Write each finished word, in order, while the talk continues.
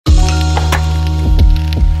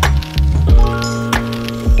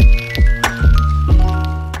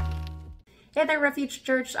Hey there, Refuge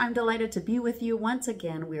Church. I'm delighted to be with you once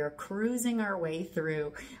again. We are cruising our way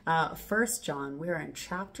through 1 John. We're in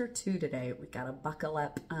chapter 2 today. We got to buckle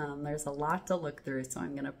up. There's a lot to look through, so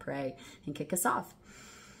I'm going to pray and kick us off.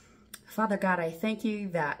 Father God, I thank you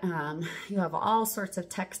that you have all sorts of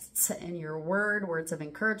texts in your word, words of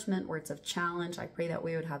encouragement, words of challenge. I pray that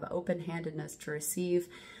we would have open-handedness to receive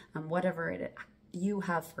whatever you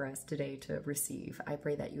have for us today to receive. I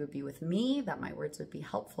pray that you would be with me, that my words would be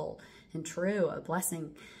helpful and true, a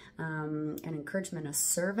blessing, an encouragement, a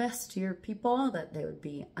service to your people, that they would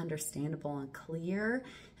be understandable and clear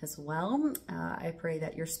as well. I pray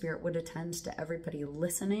that your spirit would attend to everybody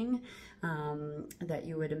listening, that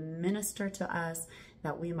you would minister to us,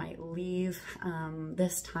 that we might leave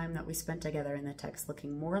this time that we spent together in the text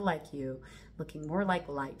looking more like you, looking more like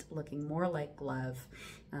light, looking more like love,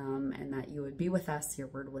 and that you would be with us. Your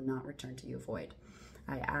word would not return to you void.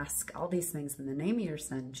 I ask all these things in the name of your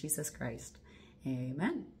Son, Jesus Christ.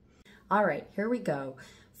 Amen. All right, here we go.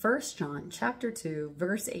 1 John chapter 2,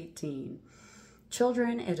 verse 18.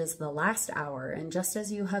 Children, it is the last hour, and just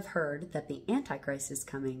as you have heard that the Antichrist is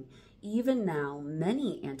coming, even now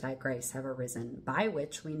many antichrists have arisen, by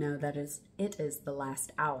which we know that it is the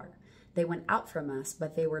last hour. They went out from us,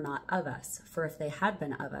 but they were not of us. For if they had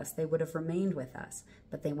been of us, they would have remained with us.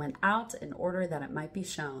 But they went out in order that it might be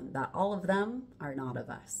shown that all of them are not of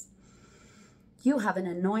us. You have an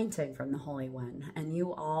anointing from the Holy One, and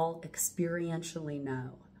you all experientially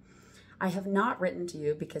know. I have not written to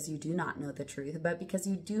you because you do not know the truth, but because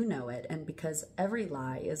you do know it, and because every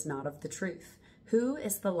lie is not of the truth. Who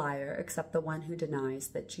is the liar except the one who denies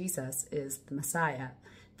that Jesus is the Messiah?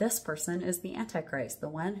 This person is the Antichrist, the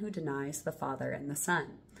one who denies the Father and the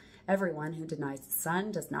Son. Everyone who denies the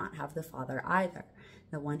Son does not have the Father either.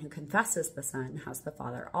 The one who confesses the Son has the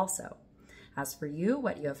Father also. As for you,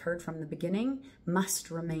 what you have heard from the beginning must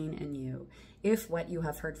remain in you. If what you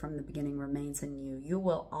have heard from the beginning remains in you, you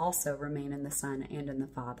will also remain in the Son and in the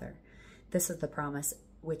Father. This is the promise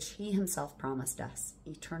which he himself promised us,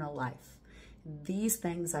 eternal life. These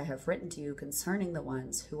things I have written to you concerning the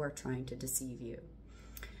ones who are trying to deceive you.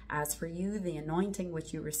 As for you, the anointing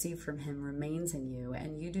which you received from him remains in you,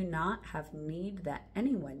 and you do not have need that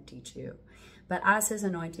anyone teach you. But as his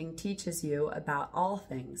anointing teaches you about all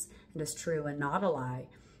things, and is true and not a lie,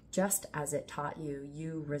 just as it taught you,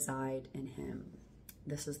 you reside in him.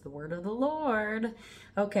 This is the word of the Lord.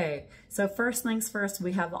 Okay, so first things first,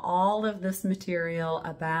 we have all of this material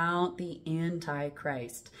about the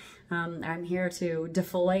Antichrist. I'm here to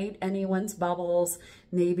deflate anyone's bubbles,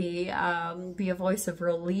 maybe be a voice of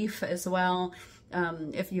relief as well.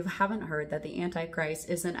 If you haven't heard that the Antichrist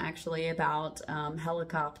isn't actually about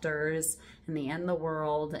helicopters and the end of the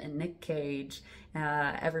world and Nick Cage,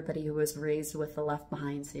 everybody who was raised with the Left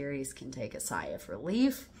Behind series can take a sigh of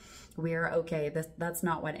relief. We're okay. That's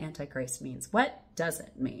not what Antichrist means. What does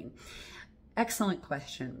it mean? Excellent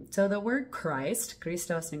question. So the word Christ,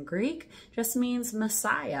 Christos in Greek, just means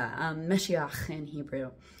Messiah, Meshiach in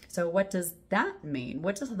Hebrew. So what does that mean?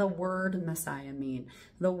 What does the word Messiah mean?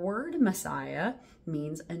 The word Messiah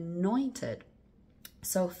means anointed.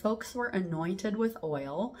 So folks were anointed with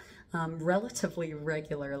oil relatively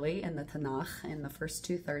regularly in the Tanakh, in the first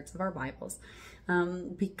 2/3 of our Bibles,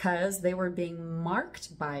 because they were being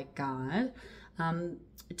marked by God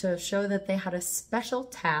to show that they had a special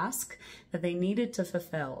task that they needed to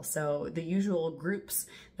fulfill. So the usual groups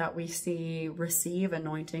that we see receive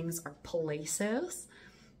anointings are places,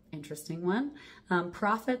 interesting one,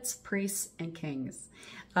 prophets, priests, and kings.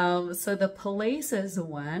 So the places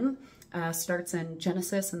one starts in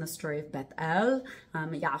Genesis in the story of Elle.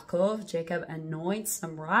 Yaakov, Jacob, anoints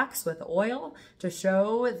some rocks with oil to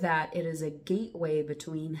show that it is a gateway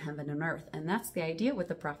between heaven and earth. And that's the idea with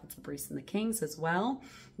the prophets, the priests, and the kings as well,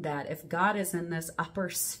 that if God is in this upper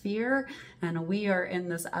sphere and we are in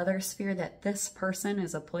this other sphere, that this person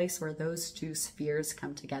is a place where those two spheres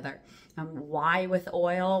come together. Why with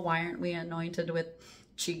oil? Why aren't we anointed with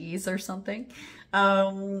cheese or something?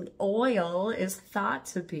 Oil is thought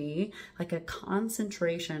to be like a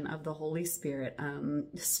concentration of the Holy Spirit.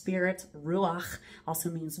 Spirit, ruach,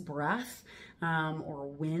 also means breath or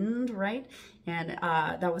wind, right? And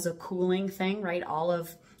that was a cooling thing, right? All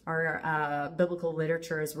of our biblical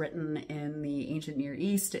literature is written in the ancient Near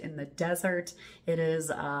East, in the desert. It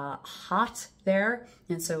is hot there,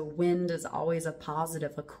 and so wind is always a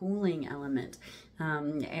positive, a cooling element.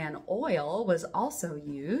 And oil was also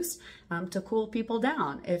used to cool people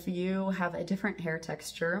down. If you have a different hair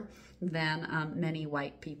texture than many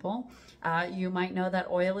white people, you might know that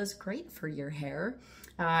oil is great for your hair.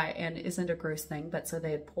 and isn't a gross thing, but so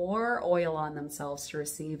they'd pour oil on themselves to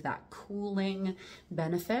receive that cooling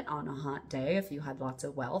benefit on a hot day if you had lots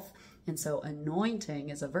of wealth. And so anointing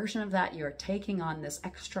is a version of that. You're taking on this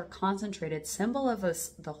extra concentrated symbol of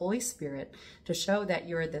the Holy Spirit to show that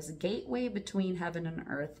you're this gateway between heaven and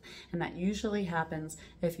earth. And that usually happens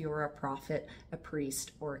if you're a prophet, a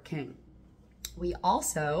priest, or a king. We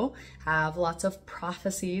also have lots of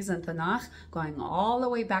prophecies in Tanakh going all the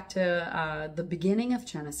way back to the beginning of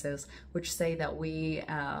Genesis, which say that we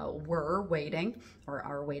were waiting, or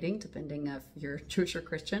are waiting, depending if you're Jewish or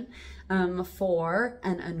Christian, for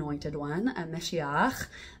an anointed one, a Mashiach.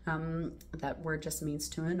 That word just means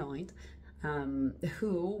to anoint.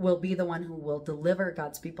 Who will be the one who will deliver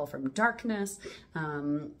God's people from darkness,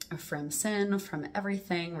 from sin, from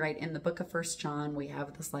everything, right? In the book of 1 John, we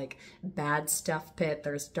have this like bad stuff pit.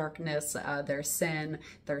 There's darkness, there's sin,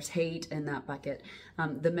 there's hate in that bucket.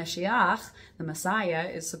 The Mashiach, the Messiah,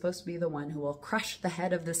 is supposed to be the one who will crush the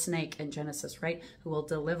head of the snake in Genesis, right? Who will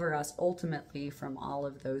deliver us ultimately from all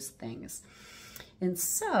of those things. And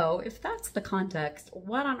so, if that's the context,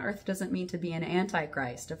 what on earth does it mean to be an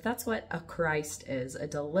Antichrist? If that's what a Christ is, a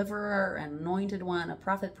deliverer, an anointed one, a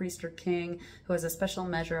prophet, priest, or king who has a special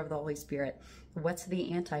measure of the Holy Spirit, what's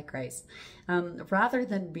the Antichrist? Rather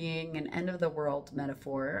than being an end of the world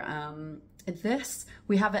metaphor,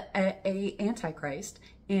 we have a Antichrist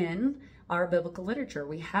in our biblical literature.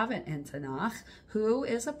 We have it in Tanakh, who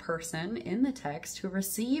is a person in the text who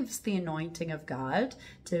receives the anointing of God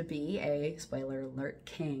to be a, spoiler alert,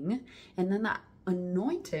 king, and then that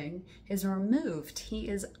anointing is removed. He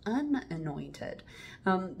is unanointed.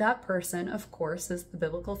 That person, of course, is the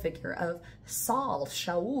biblical figure of Saul,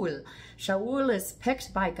 Shaul. Shaul is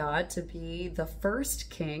picked by God to be the first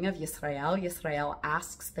king of Yisrael. Yisrael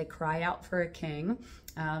asks, they cry out for a king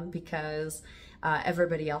because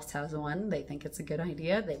everybody else has one. They think it's a good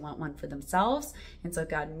idea. They want one for themselves. And so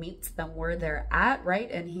God meets them where they're at, right?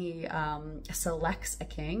 And he selects a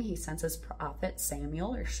king. He sends his prophet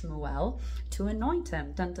Samuel or Shmuel to anoint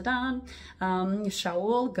him. Dun, dun, dun.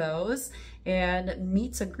 Shaul goes and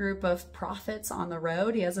meets a group of prophets on the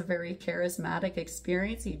road. He has a very charismatic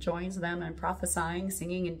experience. He joins them in prophesying,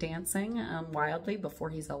 singing, and dancing wildly before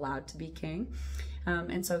he's allowed to be king.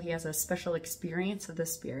 And so he has a special experience of the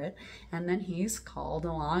Spirit, and then he's called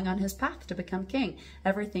along on his path to become king.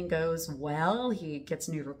 Everything goes well. He gets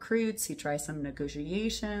new recruits. He tries some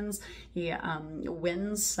negotiations. He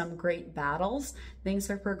wins some great battles. Things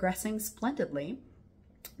are progressing splendidly.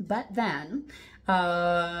 But then,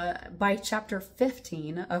 by chapter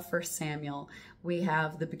 15 of 1 Samuel, we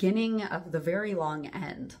have the beginning of the very long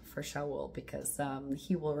end for Shaul, because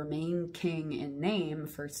he will remain king in name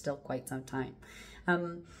for still quite some time.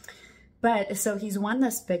 But so he's won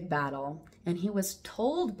this big battle, and he was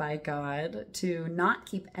told by God to not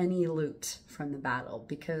keep any loot from the battle,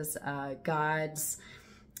 because God's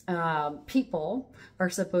people are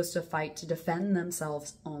supposed to fight to defend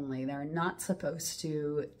themselves only. They're not supposed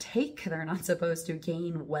to take, they're not supposed to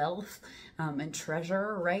gain wealth and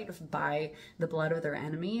treasure, right, by the blood of their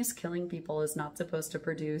enemies. Killing people is not supposed to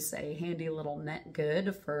produce a handy little net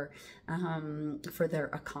good for their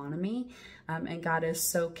economy. And God is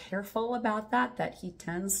so careful about that he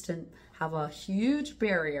tends to have a huge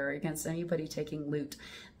barrier against anybody taking loot.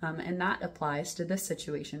 And that applies to this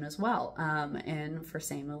situation as well in 1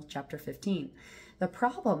 Samuel chapter 15. The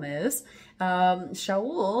problem is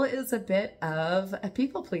Shaul is a bit of a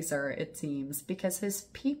people pleaser, it seems, because his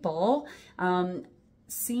people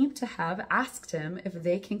seem to have asked him if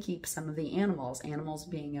they can keep some of the animals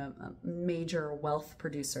being a major wealth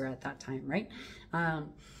producer at that time, right?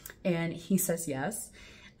 And he says yes.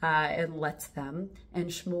 And lets them. And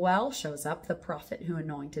Shmuel shows up, the prophet who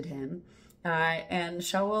anointed him. And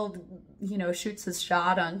Shaul, shoots his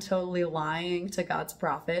shot on totally lying to God's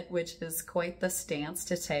prophet, which is quite the stance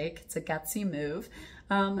to take. It's a gutsy move.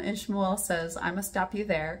 And Shmuel says, I must stop you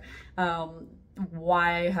there.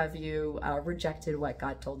 Why have you rejected what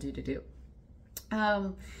God told you to do?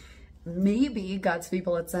 Maybe God's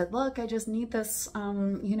people had said, look, I just need this,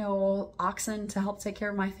 oxen to help take care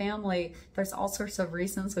of my family. There's all sorts of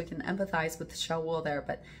reasons we can empathize with Shaul there.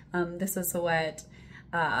 But this is what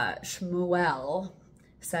Shmuel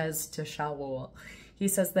says to Shaul. He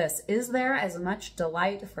says this, is there as much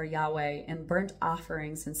delight for Yahweh in burnt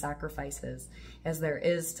offerings and sacrifices as there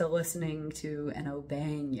is to listening to and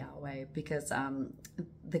obeying Yahweh? Because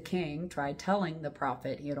the king tried telling the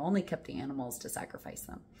prophet he had only kept the animals to sacrifice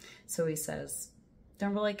them. So he says,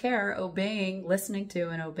 don't really care. Obeying, listening to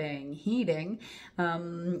and obeying, heeding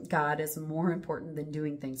God is more important than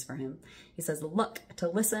doing things for him. He says, look, to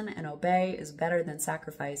listen and obey is better than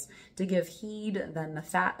sacrifice, to give heed than the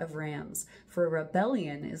fat of rams. For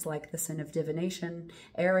rebellion is like the sin of divination.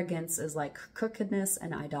 Arrogance is like crookedness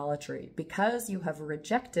and idolatry. Because you have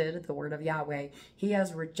rejected the word of Yahweh, he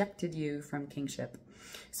has rejected you from kingship.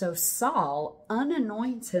 So Saul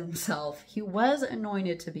unanoints himself. He was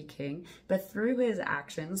anointed to be king, but through his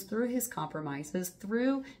actions, through his compromises,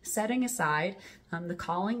 through setting aside the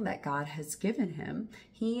calling that God has given him,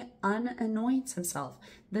 he unanoints himself.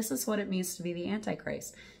 This is what it means to be the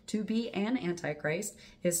Antichrist. To be an Antichrist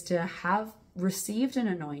is to have received an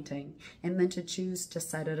anointing and then to choose to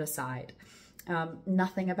set it aside.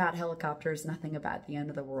 Nothing about helicopters, nothing about the end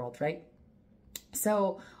of the world, right?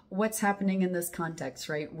 So what's happening in this context,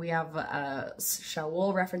 right? We have a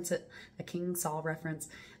Shaul reference, a King Saul reference,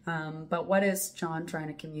 but what is John trying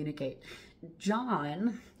to communicate?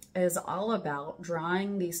 John is all about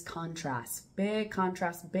drawing these contrasts, big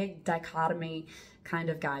dichotomy kind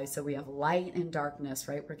of guys. So we have light and darkness,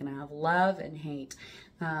 right? We're going to have love and hate.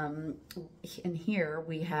 And here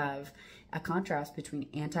we have a contrast between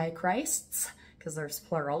antichrists, because there's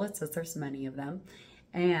plural, it says there's many of them,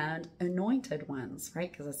 and anointed ones,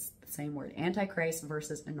 right? Because it's the same word, Antichrist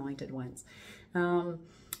versus anointed ones.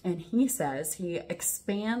 And he says, he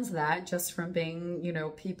expands that just from being, you know,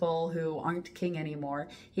 people who aren't king anymore.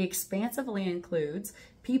 He expansively includes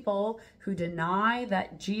people who deny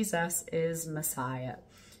that Jesus is Messiah.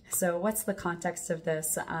 So what's the context of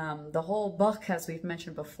this? The whole book, as we've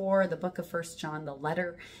mentioned before, the book of 1 John, the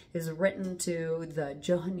letter, is written to the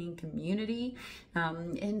Johannine community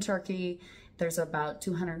in Turkey. There's about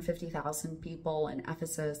 250,000 people in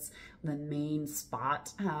Ephesus, the main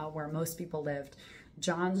spot where most people lived.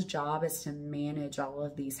 John's job is to manage all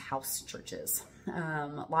of these house churches.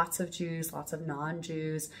 Lots of Jews, lots of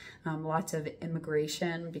non-Jews, lots of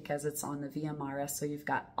immigration because it's on the Via Maris. So you've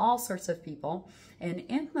got all sorts of people. And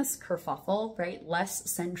in this kerfuffle, right, less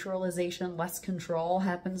centralization, less control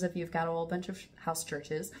happens if you've got a whole bunch of house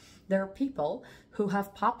churches. There are people who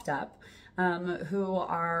have popped up who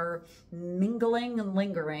are mingling and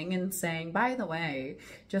lingering and saying, by the way,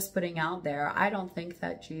 just putting out there, I don't think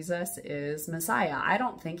that Jesus is Messiah. I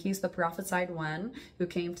don't think he's the prophesied one who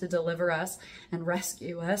came to deliver us and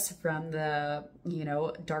rescue us from the, you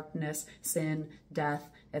know, darkness, sin, death,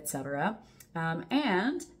 etc.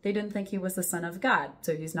 And they didn't think he was the Son of God.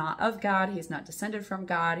 So he's not of God. He's not descended from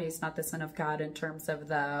God. He's not the Son of God in terms of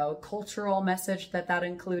the cultural message that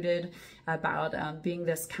included about being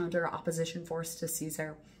this counter opposition force to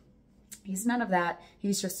Caesar. He's none of that.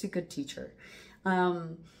 He's just a good teacher.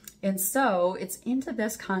 And so it's into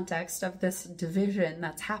this context of this division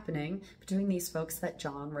that's happening between these folks that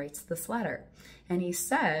John writes this letter. And he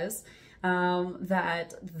says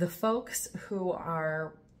that the folks who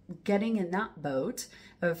are getting in that boat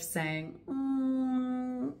of saying,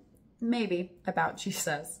 maybe about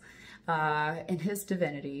Jesus and his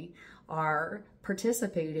divinity are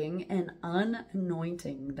participating in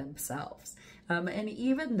unanointing themselves. And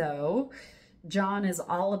even though John is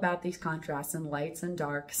all about these contrasts and lights and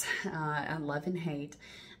darks and love and hate,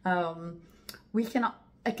 it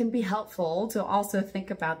can be helpful to also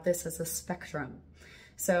think about this as a spectrum.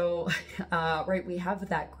 So, right, we have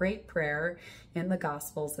that great prayer in the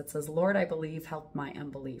Gospels that says, Lord, I believe, help my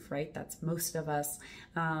unbelief, right? That's most of us.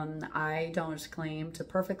 I don't claim to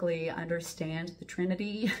perfectly understand the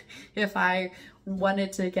Trinity. If I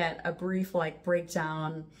wanted to get a brief, like,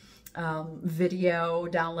 breakdown video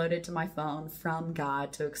downloaded to my phone from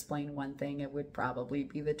God to explain one thing, it would probably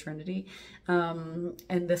be the Trinity. And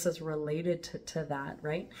this is related to that,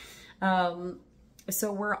 right?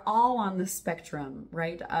 So we're all on the spectrum,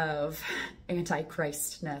 right, of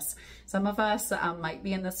antichristness. Some of us might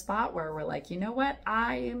be in the spot where we're like, you know what,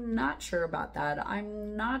 I'm not sure about that.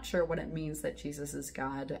 I'm not sure what it means that Jesus is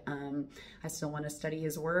God. I still want to study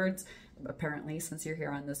his words, apparently, since you're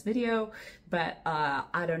here on this video, but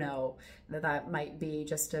I don't know, that might be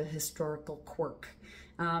just a historical quirk.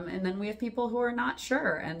 And then we have people who are not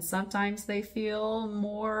sure, and sometimes they feel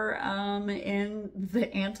more in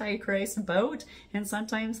the Antichrist boat, and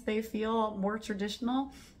sometimes they feel more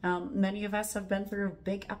traditional. Many of us have been through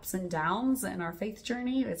big ups and downs in our faith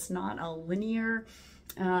journey. It's not a linear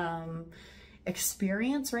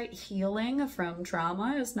experience, right? Healing from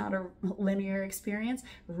trauma is not a linear experience.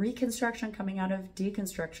 Reconstruction coming out of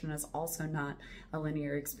deconstruction is also not a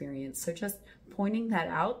linear experience. So just pointing that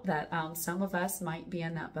out, that some of us might be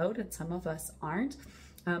in that boat and some of us aren't.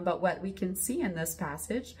 But what we can see in this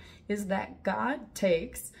passage is that God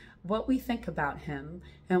takes what we think about him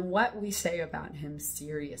and what we say about him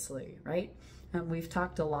seriously, right? And we've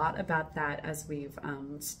talked a lot about that as we've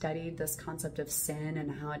studied this concept of sin and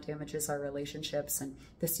how it damages our relationships and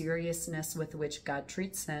the seriousness with which God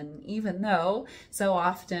treats sin, even though so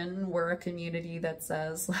often we're a community that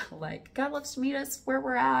says, like, God loves to meet us where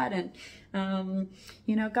we're at, and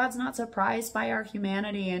you know, God's not surprised by our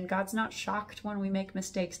humanity, and God's not shocked when we make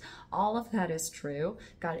mistakes. All of that is true.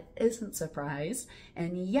 God isn't surprised,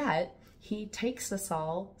 and yet he takes us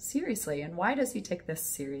all seriously. And why does he take this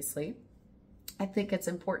seriously? I think it's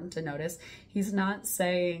important to notice he's not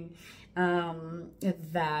saying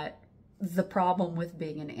that the problem with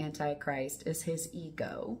being an antichrist is his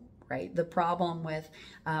ego, right? The problem with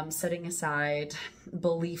setting aside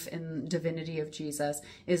belief in divinity of Jesus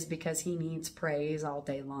is because he needs praise all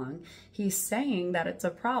day long. He's saying that it's a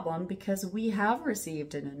problem because we have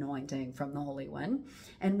received an anointing from the Holy One,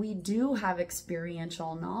 and we do have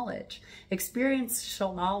experiential knowledge.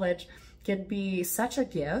 Experiential knowledge can be such a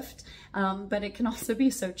gift, but it can also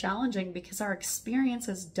be so challenging because our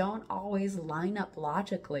experiences don't always line up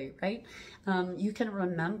logically, right? You can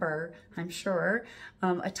remember, I'm sure,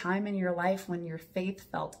 a time in your life when your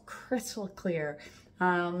faith felt crystal clear,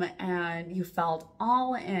 and you felt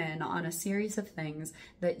all in on a series of things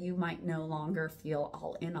that you might no longer feel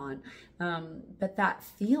all in on. But that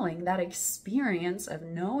feeling, that experience of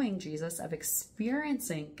knowing Jesus, of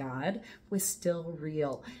experiencing God, was still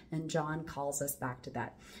real. And John calls us back to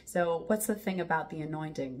that. So what's the thing about the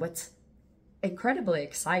anointing? What's incredibly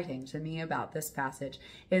exciting to me about this passage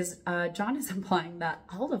is John is implying that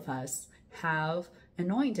all of us have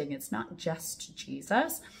anointing. It's not just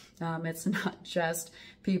Jesus. It's not just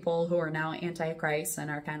people who are now antichrists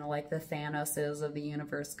and are kind of like the Thanoses of the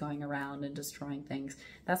universe going around and destroying things.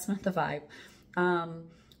 That's not the vibe.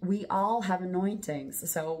 We all have anointings.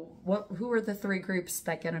 So who are the three groups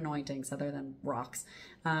that get anointings other than rocks?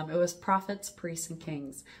 It was prophets, priests, and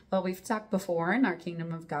kings. Well, we've talked before in our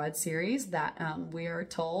Kingdom of God series that we are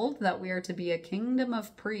told that we are to be a kingdom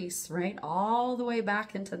of priests, right? All the way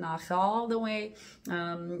back into Tanakh, all the way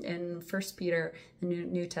in 1 Peter, the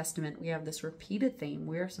New Testament, we have this repeated theme.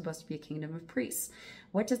 We are supposed to be a kingdom of priests.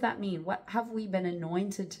 What does that mean? What have we been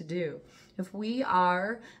anointed to do? If we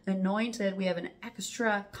are anointed, we have an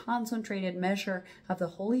extra concentrated measure of the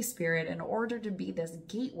Holy Spirit in order to be this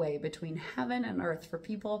gateway between heaven and earth for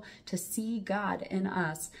people to see God in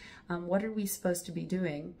us. What are we supposed to be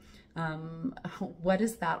doing? What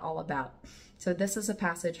is that all about? So this is a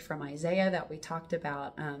passage from Isaiah that we talked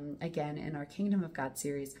about again in our Kingdom of God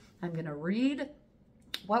series. I'm going to read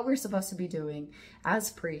what we're supposed to be doing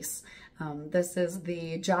as priests. This is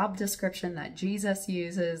the job description that Jesus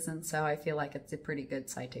uses, and so I feel like it's a pretty good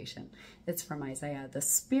citation. It's from Isaiah. The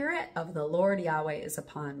Spirit of the Lord Yahweh is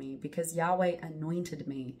upon me, because Yahweh anointed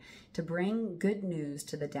me to bring good news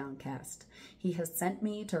to the downcast. He has sent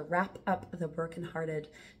me to wrap up the brokenhearted,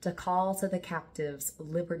 to call to the captives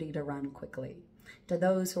liberty to run quickly, to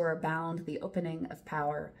those who are bound the opening of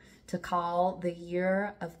power, to call the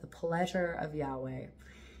year of the pleasure of Yahweh.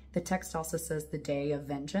 The text also says the day of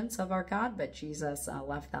vengeance of our God, but Jesus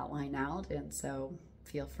left that line out, and so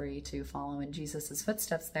feel free to follow in Jesus's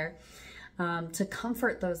footsteps there. To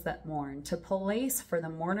comfort those that mourn, to place for the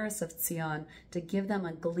mourners of Zion, to give them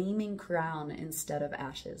a gleaming crown instead of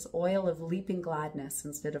ashes, oil of leaping gladness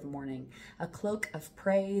instead of mourning, a cloak of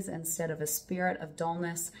praise instead of a spirit of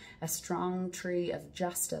dullness, a strong tree of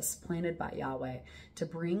justice planted by Yahweh, to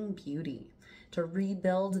bring beauty, to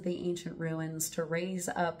rebuild the ancient ruins, to raise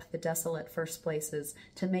up the desolate first places,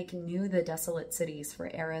 to make new the desolate cities for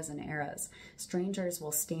eras and eras. Strangers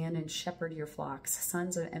will stand and shepherd your flocks.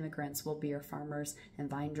 Sons of immigrants will be your farmers and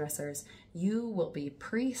vine dressers. You will be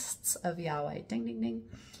priests of Yahweh. Ding, ding, ding.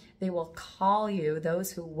 They will call you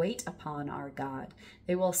those who wait upon our God.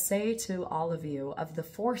 They will say to all of you, of the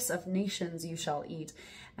force of nations you shall eat,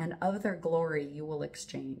 and of their glory you will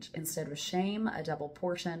exchange. Instead of shame, a double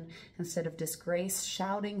portion. Instead of disgrace,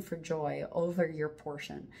 shouting for joy over your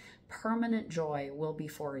portion. Permanent joy will be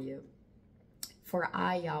for you. For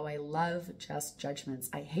I, Yahweh, love just judgments.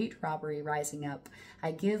 I hate robbery rising up.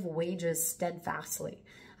 I give wages steadfastly.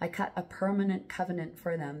 I cut a permanent covenant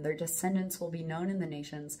for them. Their descendants will be known in the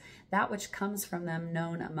nations, that which comes from them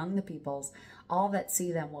known among the peoples. All that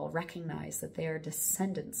see them will recognize that they are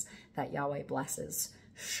descendants that Yahweh blesses.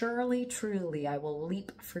 Surely, truly, I will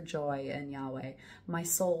leap for joy in Yahweh. My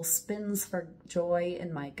soul spins for joy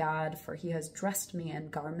in my God, for he has dressed me in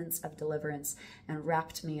garments of deliverance and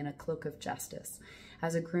wrapped me in a cloak of justice.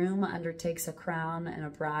 As a groom undertakes a crown and a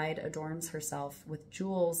bride adorns herself with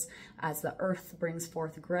jewels, as the earth brings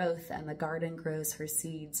forth growth and the garden grows her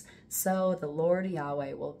seeds, so the Lord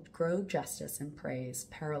Yahweh will grow justice and praise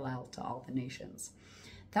parallel to all the nations.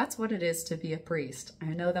 That's what it is to be a priest. I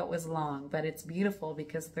know that was long, but it's beautiful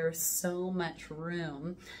because there's so much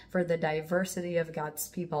room for the diversity of God's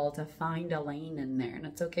people to find a lane in there. And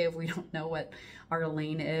it's okay if we don't know what our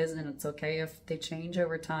lane is, and it's okay if they change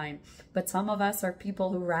over time. But some of us are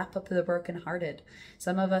people who wrap up the brokenhearted.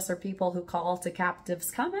 Some of us are people who call to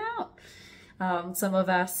captives, come out. Some of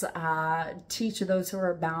us teach those who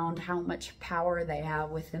are bound how much power they have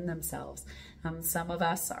within themselves. Some of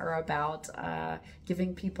us are about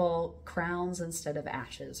giving people crowns instead of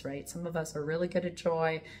ashes, right? Some of us are really good at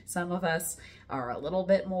joy. Some of us are a little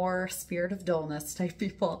bit more spirit of dullness type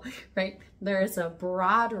people, right? There is a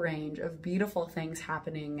broad range of beautiful things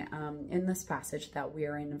happening in this passage that we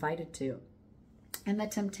are invited to. And the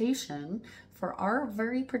temptation for our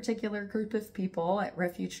very particular group of people at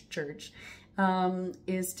Refuge Church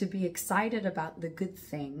is to be excited about the good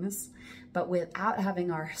things, but without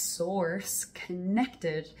having our source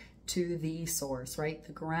connected to the source, right?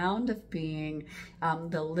 The ground of being,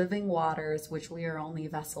 the living waters, which we are only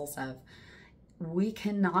vessels of. We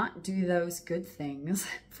cannot do those good things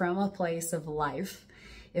from a place of life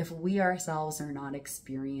if we ourselves are not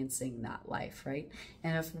experiencing that life, right?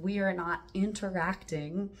 And if we are not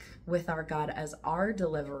interacting with our God as our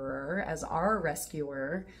deliverer, as our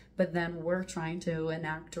rescuer, but then we're trying to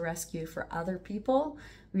enact rescue for other people,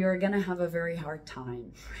 we are going to have a very hard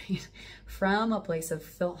time, right? From a place of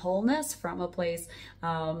wholeness, from a place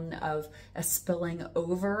of a spilling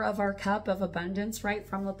over of our cup of abundance, right?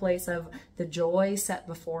 From a place of the joy set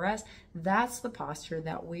before us. That's the posture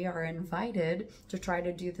that we are invited to try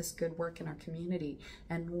to do this good work in our community.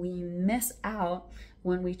 And we miss out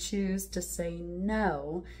when we choose to say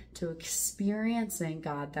no to experiencing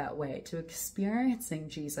God that way, to experiencing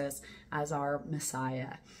Jesus as our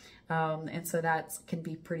Messiah. And so that can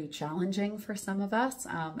be pretty challenging for some of us.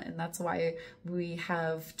 And that's why we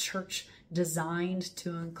have church designed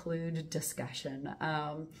to include discussion,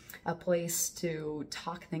 a place to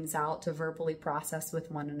talk things out, to verbally process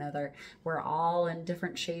with one another. We're all in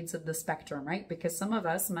different shades of the spectrum, right? Because some of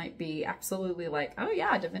us might be absolutely like, oh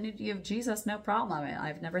yeah, divinity of Jesus, no problem.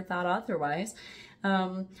 I've never thought otherwise.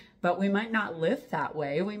 But we might not live that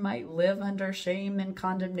way. We might live under shame and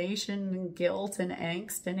condemnation and guilt and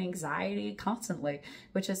angst and anxiety constantly,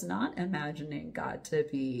 which is not imagining God to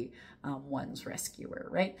be one's rescuer,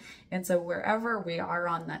 right? And so wherever we are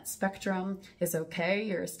on that spectrum is okay.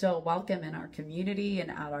 You're still welcome in our community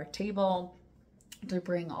and at our table to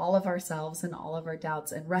bring all of ourselves and all of our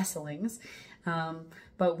doubts and wrestlings.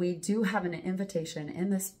 But we do have an invitation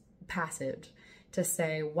in this passage to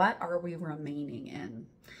say, what are we remaining in?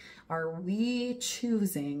 Are we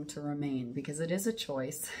choosing to remain, because it is a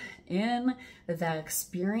choice, in the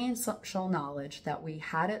experiential knowledge that we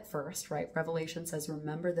had at first, right? Revelation says,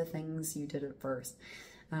 remember the things you did at first.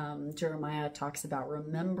 Jeremiah talks about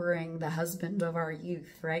remembering the husband of our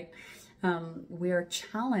youth, right? We are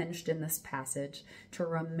challenged in this passage to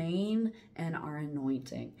remain in our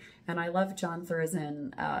anointing. And I love John throws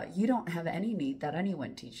in, you don't have any need that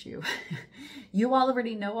anyone teach you. You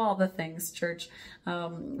already know all the things, church.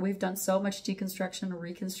 We've done so much deconstruction and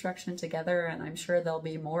reconstruction together, and I'm sure there'll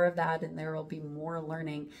be more of that, and there will be more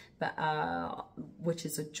learning, but which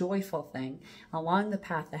is a joyful thing along the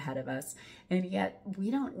path ahead of us. And yet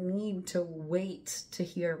we don't need to wait to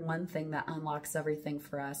hear one thing that unlocks everything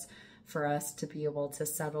for us to be able to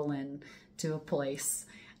settle in to a place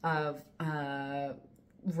of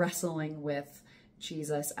wrestling with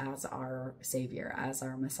Jesus as our Savior, as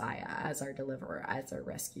our Messiah, as our deliverer, as our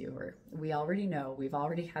rescuer. We already know, we've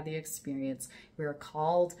already had the experience. We are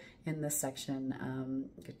called in this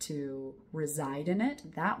section to reside in it,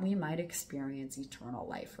 that we might experience eternal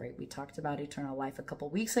life, right? We talked about eternal life a couple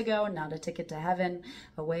weeks ago, not a ticket to heaven,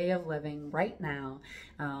 a way of living right now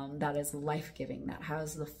that is life-giving, that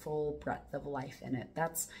has the full breadth of life in it.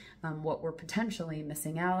 That's what we're potentially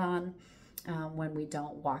missing out on when we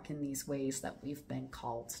don't walk in these ways that we've been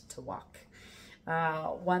called to walk.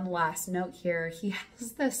 One last note here, he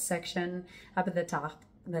has this section up at the top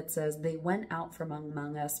that says, they went out from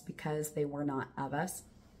among us because they were not of us.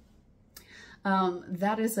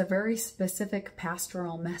 That is a very specific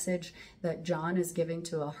pastoral message that John is giving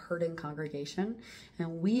to a hurting congregation,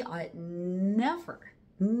 and we ought never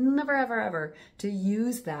never, ever, ever to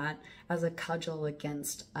use that as a cudgel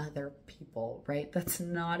against other people, right? That's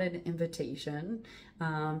not an invitation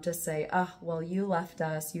to say, oh, well, you left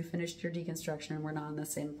us, you finished your deconstruction, we're not in the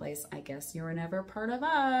same place, I guess you were never part of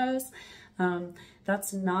us.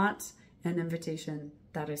 That's not an invitation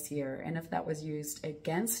that is here. And if that was used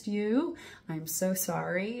against you, I'm so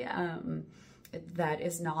sorry. That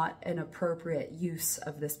is not an appropriate use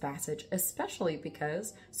of this passage, especially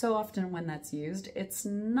because so often when that's used, it's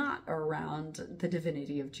not around the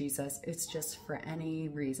divinity of Jesus. It's just for any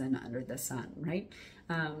reason under the sun, right?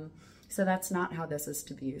 So that's not how this is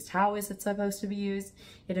to be used. How is it supposed to be used?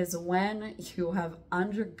 It is when you have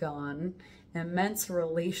undergone immense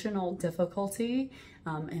relational difficulty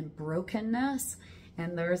and brokenness,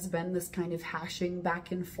 and there's been this kind of hashing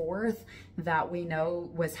back and forth that we know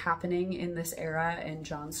was happening in this era in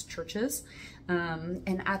John's churches.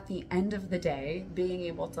 And at the end of the day, being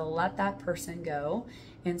able to let that person go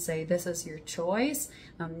and say, this is your choice.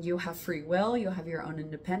 You have free will. You have your own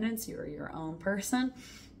independence. You're your own person.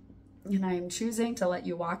 And I am choosing to let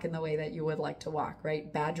you walk in the way that you would like to walk,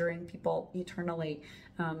 right? Badgering people eternally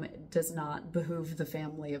does not behoove the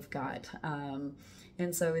family of God.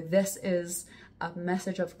 And so this is a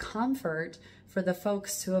message of comfort for the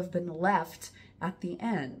folks who have been left at the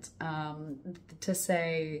end, to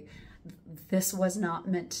say, this was not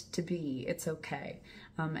meant to be, it's okay.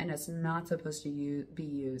 And it's not supposed to be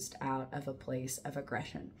used out of a place of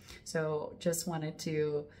aggression. So just wanted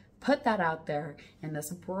to put that out there in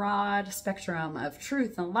this broad spectrum of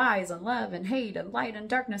truth and lies and love and hate and light and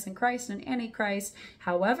darkness and Christ and Antichrist,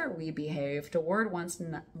 however we behave toward one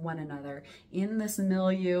another in this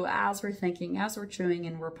milieu as we're thinking, as we're chewing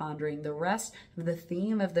and we're pondering. The rest of the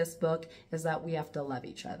theme of this book is that we have to love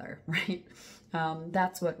each other, right?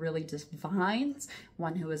 That's what really defines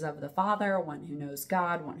one who is of the Father, one who knows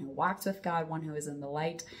God, one who walks with God, one who is in the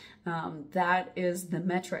light. That is the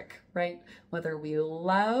metric, right? Whether we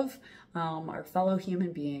love our fellow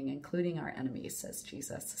human being, including our enemies, says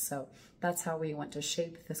Jesus. So that's how we want to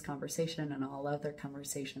shape this conversation and all other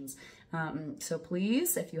conversations. So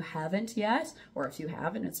please, if you haven't yet, or if you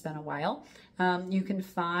haven't, it's been a while, you can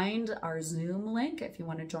find our Zoom link if you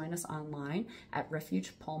want to join us online at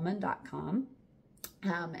refugepullman.com.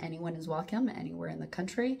 Anyone is welcome anywhere in the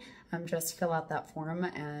country. Just fill out that form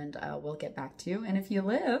and we'll get back to you. And if you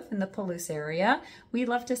live in the Palouse area, we'd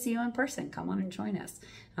love to see you in person. Come on and join us.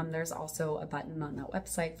 There's also a button on that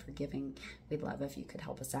website for giving. We'd love if you could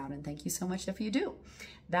help us out, and thank you so much if you do.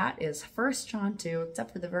 That is 1 John 2,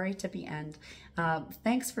 except for the very tippy end.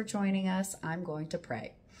 Thanks for joining us. I'm going to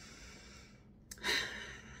pray.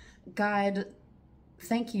 God,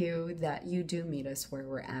 thank you that you do meet us where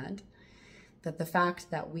we're at. That the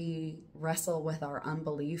fact that we wrestle with our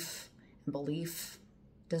unbelief and belief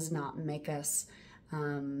does not make us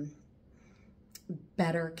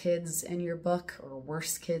better kids in your book or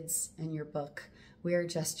worse kids in your book. We are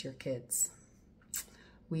just your kids.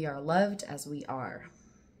 We are loved as we are.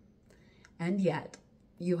 And yet,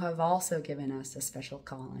 you have also given us a special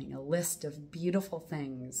calling, a list of beautiful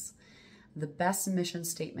things, the best mission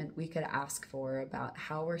statement we could ask for about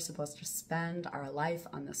how we're supposed to spend our life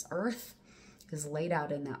on this earth is laid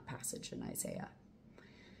out in that passage in Isaiah.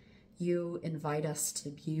 You invite us to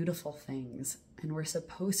beautiful things, and we're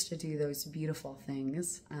supposed to do those beautiful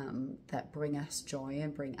things that bring us joy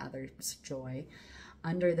and bring others joy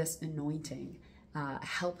under this anointing,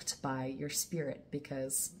 helped by your Spirit,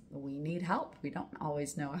 because we need help. We don't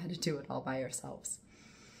always know how to do it all by ourselves.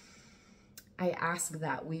 I ask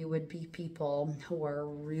that we would be people who are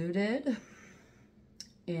rooted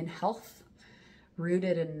in health,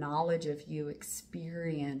 rooted in knowledge of you,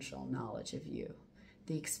 experiential knowledge of you,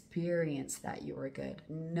 the experience that you are good,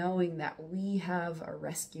 knowing that we have a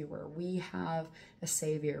rescuer, we have a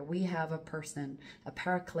savior, we have a person, a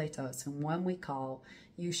parakletos, and when we call,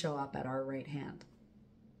 you show up at our right hand.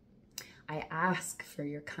 I ask for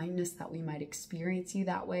your kindness that we might experience you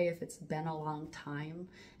that way if it's been a long time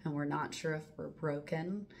and we're not sure if we're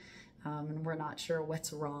broken and we're not sure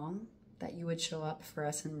what's wrong, that you would show up for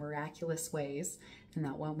us in miraculous ways, and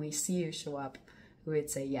that when we see you show up, we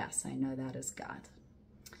would say, yes, I know that is God.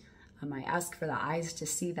 I ask for the eyes to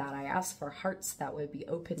see that. I ask for hearts that would be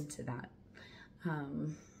open to that.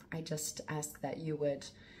 I just ask that you would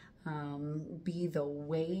be the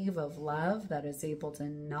wave of love that is able to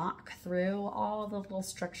knock through all the little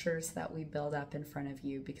structures that we build up in front of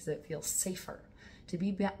you, because it feels safer to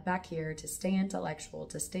be back here, to stay intellectual,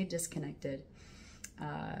 to stay disconnected.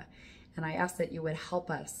 And I ask that you would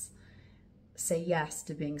help us say yes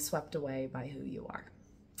to being swept away by who you are.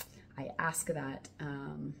 I ask that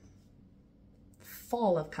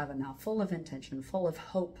full of covenant, full of intention, full of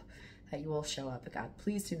hope that you will show up, God.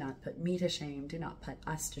 Please do not put me to shame. Do not put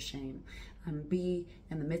us to shame. Be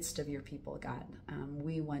in the midst of your people, God.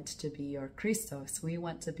 We want to be your Christos. We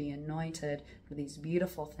want to be anointed for these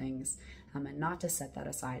beautiful things, and not to set that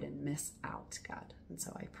aside and miss out, God. And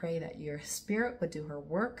so I pray that your Spirit would do her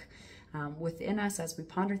work within us as we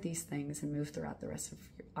ponder these things and move throughout the rest of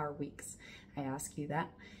our weeks. I ask you that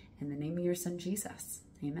in the name of your Son, Jesus.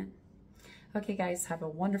 Amen. Okay, guys, have a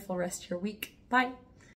wonderful rest of your week. Bye.